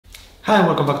Hi and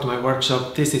welcome back to my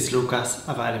workshop. This is Lucas,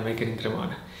 a violin maker in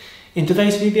Cremona. In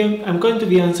today's video, I'm going to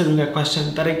be answering a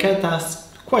question that I get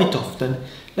asked quite often,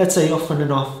 let's say often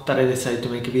enough that I decided to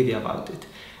make a video about it.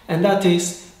 And that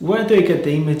is, where do I get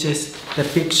the images, the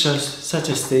pictures such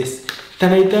as this,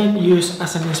 that I then use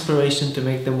as an inspiration to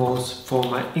make the molds for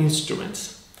my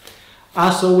instruments?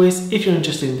 As always, if you're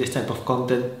interested in this type of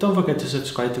content, don't forget to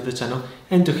subscribe to the channel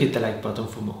and to hit the like button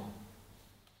for more.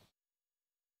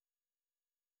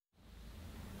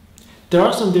 There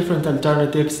are some different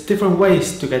alternatives, different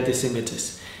ways to get these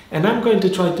images, and I'm going to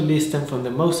try to list them from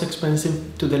the most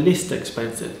expensive to the least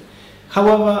expensive.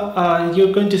 However,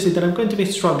 you're going to see that I'm going to be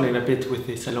struggling a bit with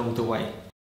this along the way.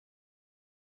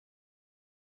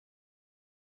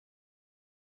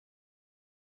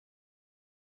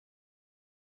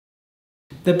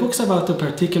 The books about a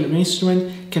particular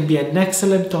instrument can be an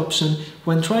excellent option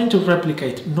when trying to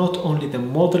replicate not only the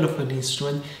model of an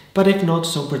instrument, but if not,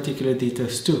 some particular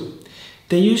details too.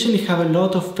 They usually have a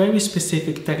lot of very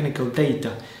specific technical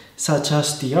data, such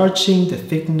as the arching, the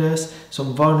thickness,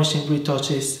 some varnishing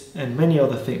retouches, and many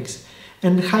other things,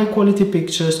 and high quality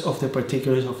pictures of the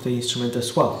particulars of the instrument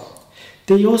as well.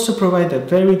 They also provide a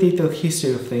very detailed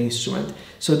history of the instrument,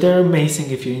 so they're amazing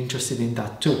if you're interested in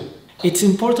that too. It's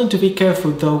important to be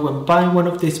careful though when buying one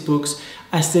of these books,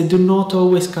 as they do not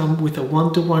always come with a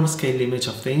one-to-one scale image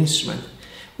of the instrument,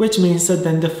 which means that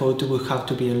then the photo will have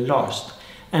to be enlarged.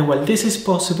 And while this is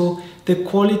possible, the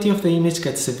quality of the image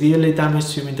gets severely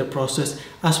damaged during the process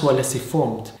as well as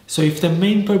deformed. So if the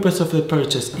main purpose of the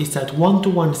purchase is that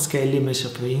one-to-one scale image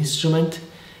of the instrument,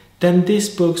 then these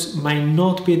books might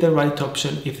not be the right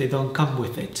option if they don't come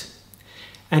with it.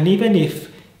 And even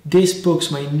if these books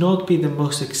might not be the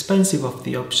most expensive of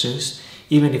the options,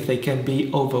 even if they can be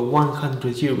over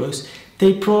 100 euros,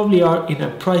 they probably are in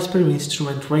a price per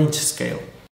instrument range scale.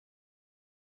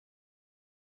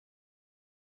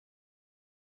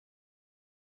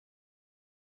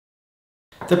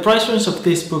 The price range of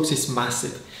these books is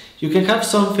massive. You can have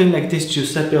something like this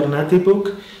Giuseppe Ornati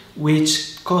book,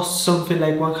 which costs something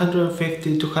like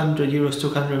 150, 200 euros,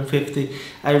 250.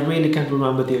 I really can't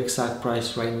remember the exact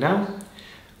price right now.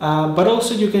 But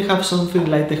also you can have something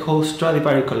like the whole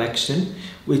Stradivari collection,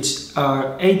 which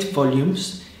are 8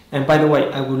 volumes. And by the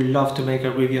way, I would love to make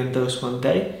a review on those one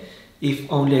day,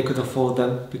 if only I could afford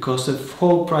them, because the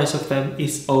whole price of them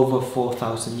is over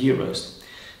 4,000 euros.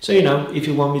 So, you know, if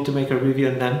you want me to make a review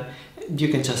on them, you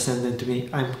can just send them to me.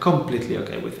 I'm completely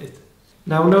okay with it.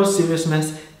 Now, no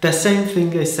seriousness, the same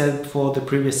thing I said for the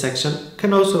previous section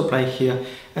can also apply here,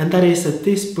 and that is that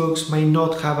these books may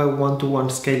not have a one-to-one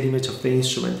scale image of the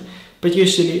instrument, but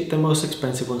usually the most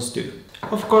expensive ones do.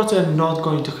 Of course, they're not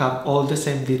going to have all the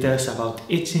same details about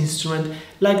each instrument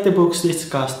like the books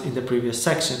discussed in the previous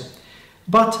section.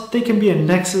 But they can be an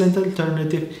excellent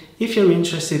alternative if you're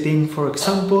interested in, for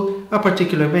example, a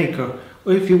particular maker,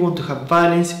 or if you want to have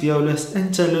violins, violas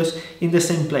and cellos in the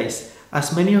same place,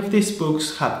 as many of these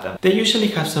books have them. They usually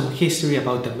have some history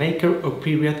about the maker or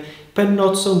period, but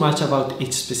not so much about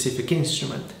each specific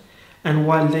instrument. And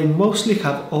while they mostly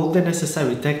have all the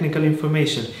necessary technical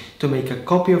information to make a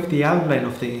copy of the outline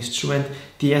of the instrument,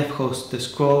 the F-host, the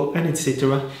scroll, and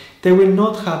etc., they will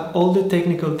not have all the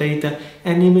technical data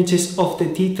and images of the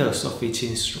details of each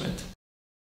instrument.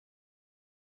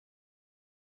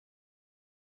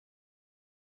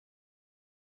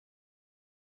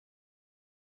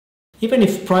 Even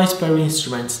if priced per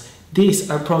instruments,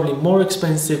 these are probably more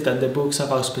expensive than the books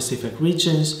about specific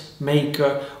regions,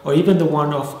 maker, or even the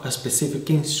one of a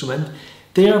specific instrument.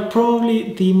 They are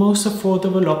probably the most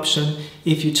affordable option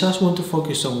if you just want to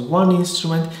focus on one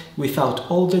instrument without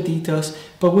all the details,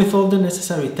 but with all the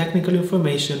necessary technical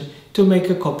information to make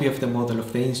a copy of the model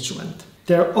of the instrument.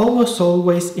 They are almost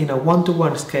always in a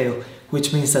one-to-one scale,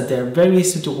 which means that they are very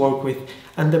easy to work with,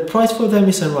 and the price for them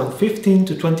is around 15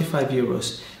 to 25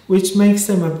 euros, which makes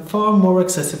them a far more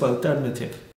accessible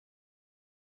alternative.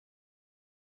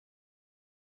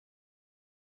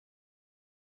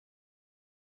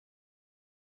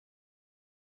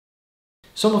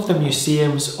 Some of the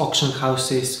museums, auction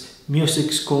houses,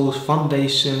 music schools,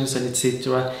 foundations and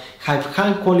etc. have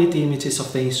high quality images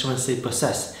of the instruments they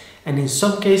possess, and in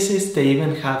some cases they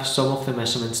even have some of the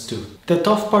measurements too. The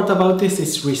tough part about this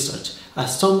is research,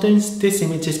 as sometimes these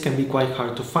images can be quite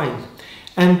hard to find,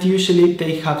 and usually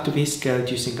they have to be scaled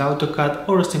using AutoCAD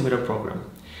or a similar program.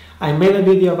 I made a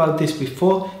video about this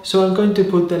before, so I'm going to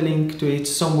put the link to it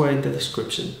somewhere in the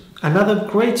description. Another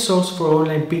great source for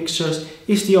online pictures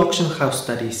is the auction house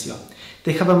Tarisio.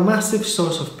 They have a massive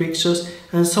source of pictures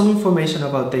and some information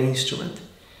about the instrument.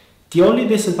 The only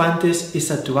disadvantage is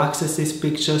that to access these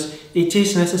pictures, it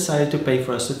is necessary to pay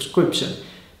for a subscription,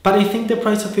 but I think the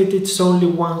price of it is only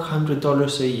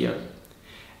 $100 a year.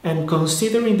 And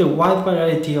considering the wide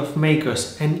variety of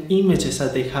makers and images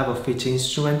that they have of each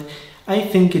instrument, I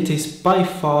think it is by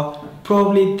far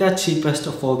probably the cheapest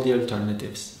of all the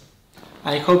alternatives.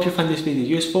 I hope you found this video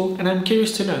useful, and I'm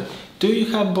curious to know, do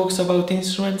you have books about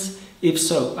instruments? If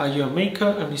so, are you a maker,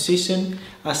 a musician?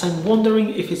 As I'm wondering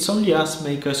if it's only us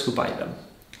makers who buy them.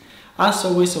 As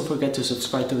always, don't forget to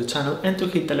subscribe to the channel and to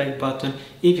hit the like button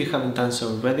if you haven't done so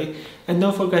already. And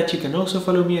don't forget you can also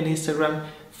follow me on Instagram,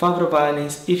 Fabro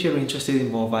Violins, if you're interested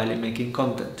in more violin making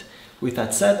content. With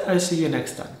that said, I'll see you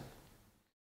next time.